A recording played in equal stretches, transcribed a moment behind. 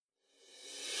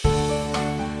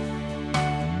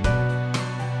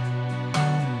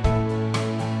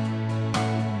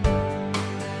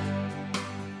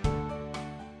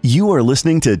You are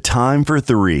listening to Time for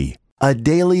Three, a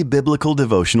daily biblical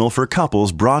devotional for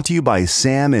couples brought to you by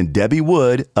Sam and Debbie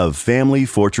Wood of Family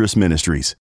Fortress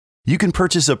Ministries. You can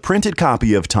purchase a printed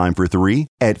copy of Time for Three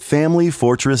at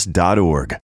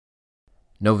familyfortress.org.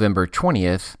 November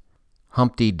 20th,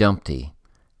 Humpty Dumpty.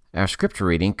 Our scripture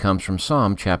reading comes from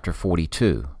Psalm chapter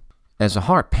 42. As a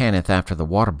hart panteth after the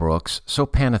water brooks, so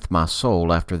panteth my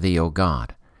soul after thee, O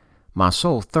God. My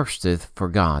soul thirsteth for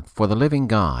God, for the living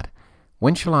God.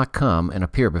 When shall I come and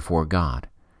appear before God?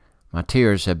 My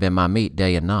tears have been my meat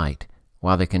day and night,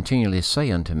 while they continually say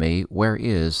unto me, Where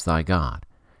is thy God?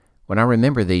 When I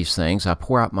remember these things, I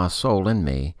pour out my soul in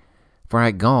me. For I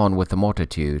had gone with the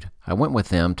multitude, I went with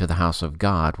them to the house of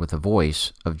God with a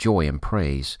voice of joy and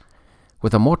praise,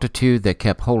 with a multitude that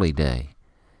kept holy day.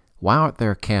 Why art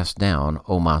thou cast down,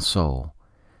 O my soul?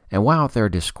 And why art thou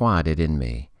disquieted in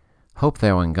me? Hope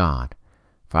thou in God,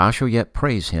 for I shall yet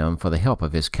praise him for the help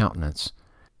of his countenance.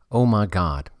 O my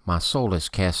God, my soul is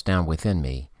cast down within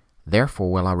me.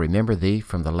 Therefore will I remember thee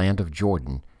from the land of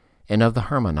Jordan, and of the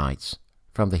Hermonites,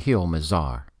 from the hill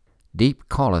Mizar. Deep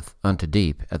calleth unto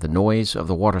deep at the noise of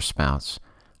the waterspouts.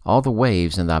 All the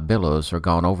waves in thy billows are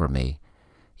gone over me.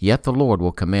 Yet the Lord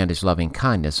will command his loving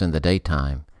kindness in the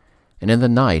daytime, and in the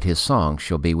night his song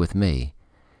shall be with me,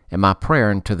 and my prayer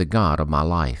unto the God of my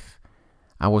life.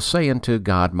 I will say unto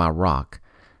God my rock,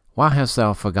 Why hast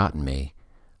thou forgotten me?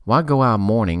 Why go I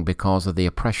mourning because of the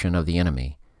oppression of the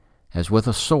enemy? As with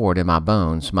a sword in my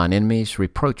bones mine enemies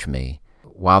reproach me,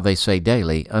 while they say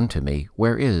daily unto me,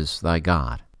 Where is thy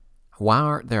God? Why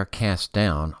art thou cast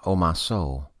down, O my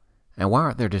soul? And why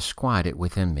art thou disquieted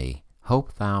within me?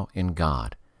 Hope thou in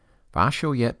God, for I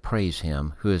shall yet praise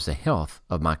him, who is the health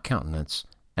of my countenance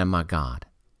and my God.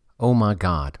 O my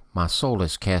God, my soul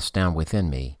is cast down within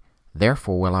me.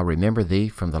 Therefore will I remember thee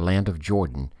from the land of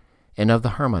Jordan, and of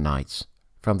the Hermonites,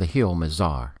 from the hill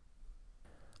Mizar.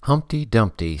 Humpty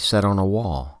Dumpty sat on a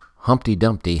wall. Humpty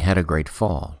Dumpty had a great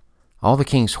fall. All the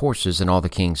king's horses and all the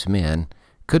king's men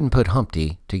couldn't put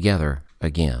Humpty together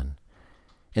again.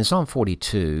 In Psalm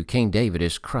 42, King David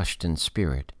is crushed in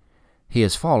spirit. He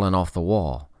has fallen off the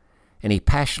wall, and he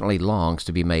passionately longs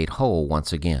to be made whole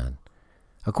once again.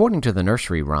 According to the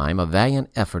nursery rhyme, a valiant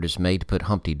effort is made to put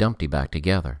Humpty Dumpty back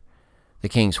together. The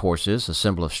king's horses, a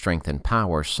symbol of strength and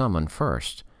power, summon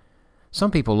first. Some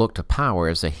people look to power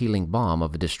as the healing balm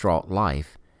of a distraught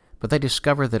life, but they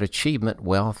discover that achievement,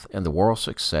 wealth, and the world's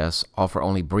success offer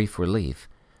only brief relief,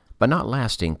 but not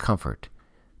lasting comfort.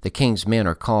 The king's men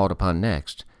are called upon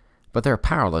next, but they are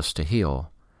powerless to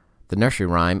heal. The nursery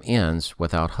rhyme ends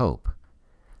without hope.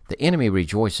 The enemy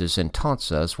rejoices and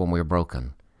taunts us when we are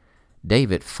broken.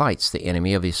 David fights the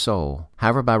enemy of his soul,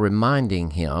 however, by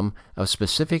reminding him of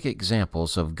specific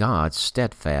examples of God's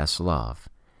steadfast love.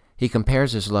 He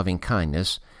compares his loving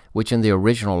kindness, which in the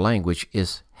original language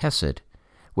is hesed,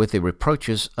 with the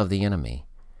reproaches of the enemy.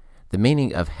 The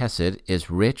meaning of hesed is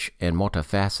rich and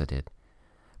multifaceted.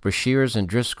 Brashears and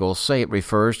Driscoll say it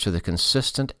refers to the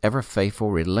consistent, ever-faithful,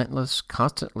 relentless,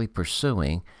 constantly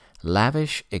pursuing,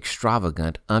 lavish,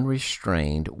 extravagant,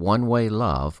 unrestrained, one-way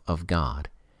love of God.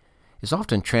 Is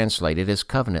often translated as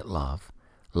covenant love,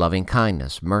 loving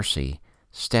kindness, mercy,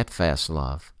 steadfast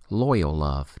love, loyal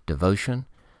love, devotion,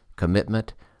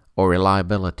 commitment, or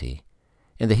reliability.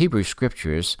 In the Hebrew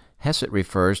Scriptures, hesed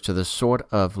refers to the sort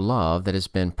of love that has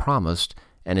been promised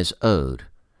and is owed,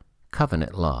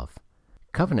 covenant love.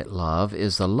 Covenant love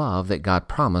is the love that God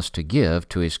promised to give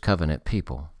to his covenant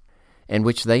people, in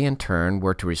which they in turn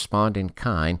were to respond in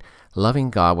kind,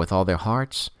 loving God with all their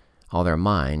hearts, all their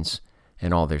minds,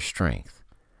 and all their strength.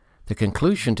 The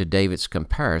conclusion to David's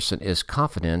comparison is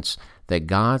confidence that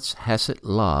God's hesed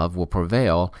love will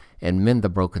prevail and mend the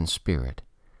broken spirit.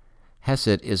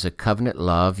 Hesed is a covenant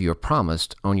love you're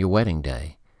promised on your wedding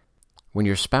day. When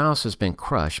your spouse has been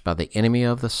crushed by the enemy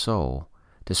of the soul,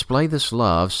 display this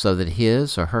love so that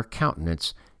his or her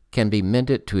countenance can be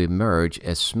mended to emerge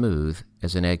as smooth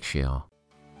as an eggshell.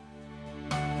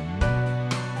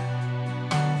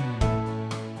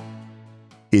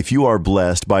 If you are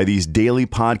blessed by these daily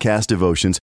podcast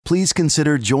devotions, please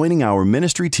consider joining our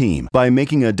ministry team by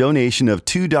making a donation of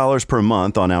 $2 per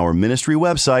month on our ministry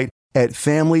website at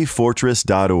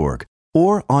familyfortress.org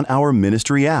or on our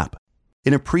ministry app.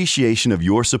 In appreciation of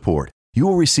your support, you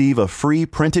will receive a free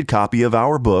printed copy of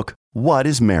our book, What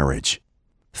is Marriage?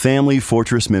 Family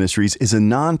Fortress Ministries is a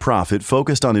nonprofit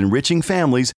focused on enriching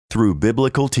families through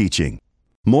biblical teaching.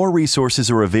 More resources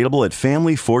are available at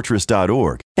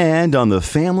familyfortress.org and on the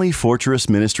Family Fortress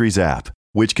Ministries app,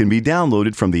 which can be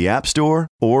downloaded from the App Store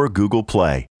or Google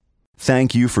Play.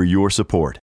 Thank you for your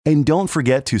support, and don't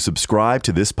forget to subscribe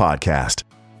to this podcast.